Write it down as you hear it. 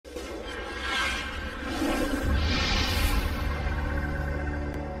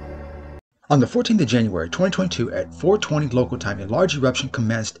On the 14th of January 2022 at 4:20 local time, a large eruption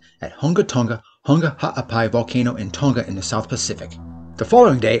commenced at Hunga Tonga Hunga Ha'apai volcano in Tonga in the South Pacific. The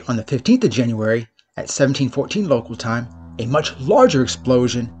following day, on the 15th of January at 17:14 local time, a much larger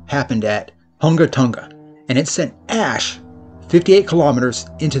explosion happened at Hunga Tonga, and it sent ash 58 kilometers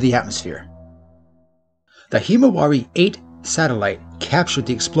into the atmosphere. The Himawari 8 satellite captured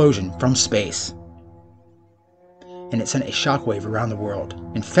the explosion from space, and it sent a shockwave around the world.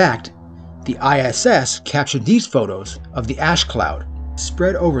 In fact, the ISS captured these photos of the ash cloud.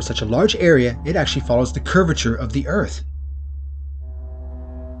 Spread over such a large area, it actually follows the curvature of the Earth.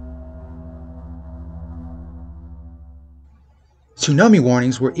 Tsunami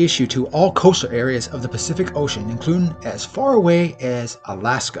warnings were issued to all coastal areas of the Pacific Ocean, including as far away as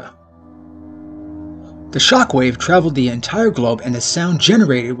Alaska. The shockwave traveled the entire globe, and the sound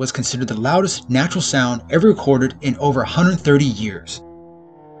generated was considered the loudest natural sound ever recorded in over 130 years.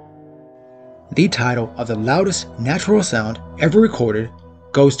 The title of the loudest natural sound ever recorded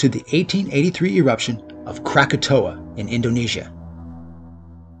goes to the 1883 eruption of Krakatoa in Indonesia.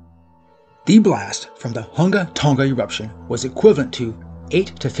 The blast from the Hunga Tonga eruption was equivalent to 8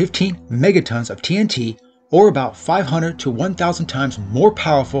 to 15 megatons of TNT, or about 500 to 1,000 times more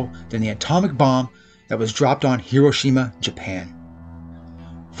powerful than the atomic bomb that was dropped on Hiroshima, Japan.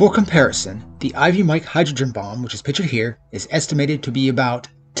 For comparison, the Ivy Mike hydrogen bomb, which is pictured here, is estimated to be about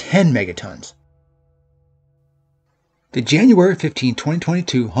 10 megatons. The January 15,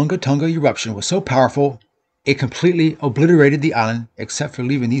 2022 Hunga Tonga eruption was so powerful, it completely obliterated the island except for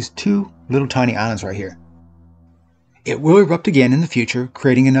leaving these two little tiny islands right here. It will erupt again in the future,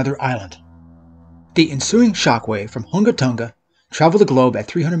 creating another island. The ensuing shockwave from Hunga Tonga traveled the globe at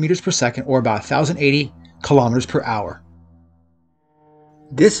 300 meters per second, or about 1,080 kilometers per hour.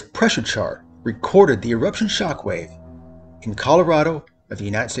 This pressure chart recorded the eruption shockwave in Colorado of the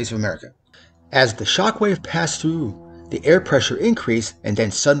United States of America. As the shockwave passed through, the air pressure increased and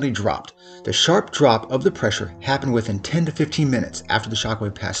then suddenly dropped. The sharp drop of the pressure happened within 10 to 15 minutes after the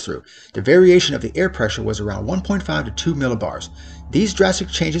shockwave passed through. The variation of the air pressure was around 1.5 to 2 millibars. These drastic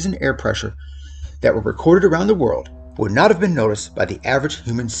changes in air pressure that were recorded around the world would not have been noticed by the average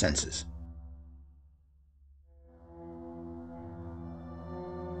human senses.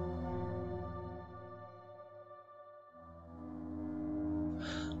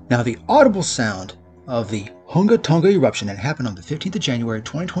 Now, the audible sound of the Hunga Tonga eruption that happened on the 15th of January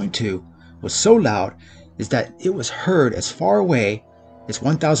 2022 was so loud is that it was heard as far away as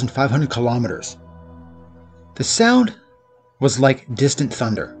 1,500 kilometers. The sound was like distant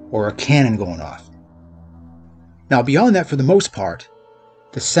thunder or a cannon going off. Now, beyond that, for the most part,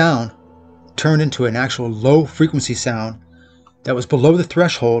 the sound turned into an actual low frequency sound that was below the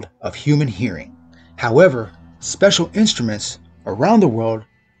threshold of human hearing. However, special instruments around the world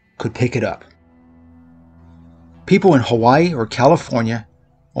could pick it up. People in Hawaii or California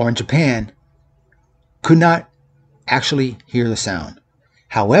or in Japan could not actually hear the sound.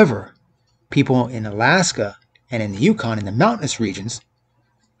 However, people in Alaska and in the Yukon, in the mountainous regions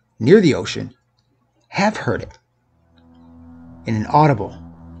near the ocean, have heard it in an audible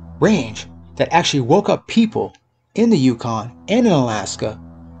range that actually woke up people in the Yukon and in Alaska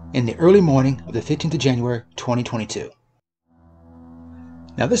in the early morning of the 15th of January 2022.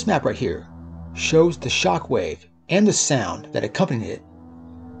 Now, this map right here shows the shock wave and the sound that accompanied it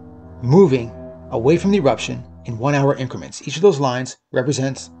moving away from the eruption in 1 hour increments. Each of those lines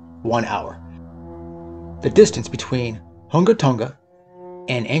represents 1 hour. The distance between Hunga Tonga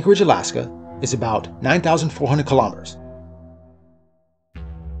and Anchorage, Alaska is about 9,400 kilometers.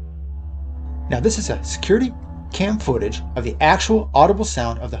 Now, this is a security cam footage of the actual audible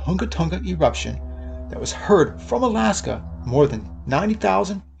sound of the Hunga Tonga eruption that was heard from Alaska more than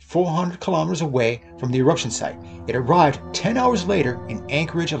 90,400 kilometers away from the eruption site. It arrived 10 hours later in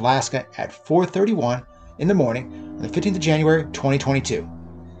Anchorage, Alaska at 4:31 in the morning on the 15th of January 2022.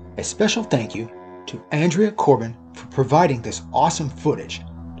 A special thank you to Andrea Corbin for providing this awesome footage.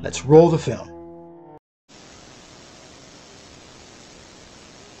 Let's roll the film.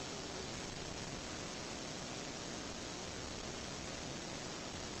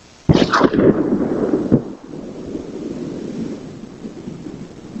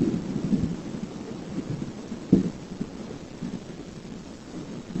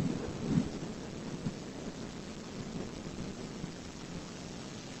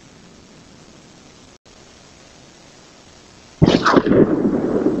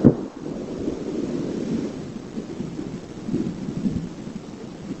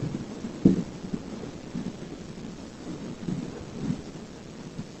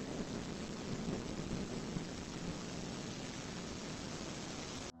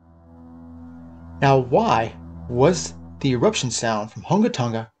 Now, why was the eruption sound from Hunga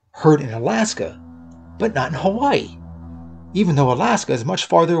Tonga heard in Alaska, but not in Hawaii? Even though Alaska is much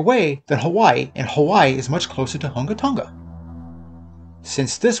farther away than Hawaii, and Hawaii is much closer to Hunga Tonga.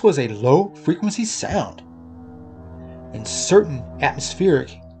 Since this was a low-frequency sound, in certain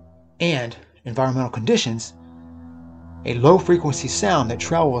atmospheric and environmental conditions, a low-frequency sound that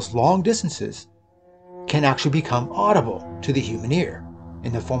travels long distances can actually become audible to the human ear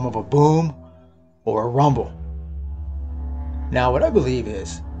in the form of a boom or a rumble. Now, what I believe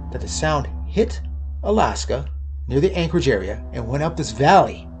is that the sound hit Alaska near the Anchorage area and went up this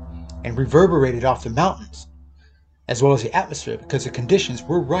valley and reverberated off the mountains, as well as the atmosphere, because the conditions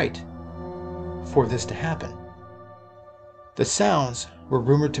were right for this to happen. The sounds were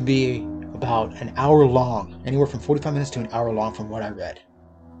rumored to be about an hour long, anywhere from 45 minutes to an hour long from what I read.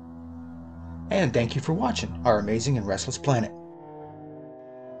 And thank you for watching our amazing and restless planet.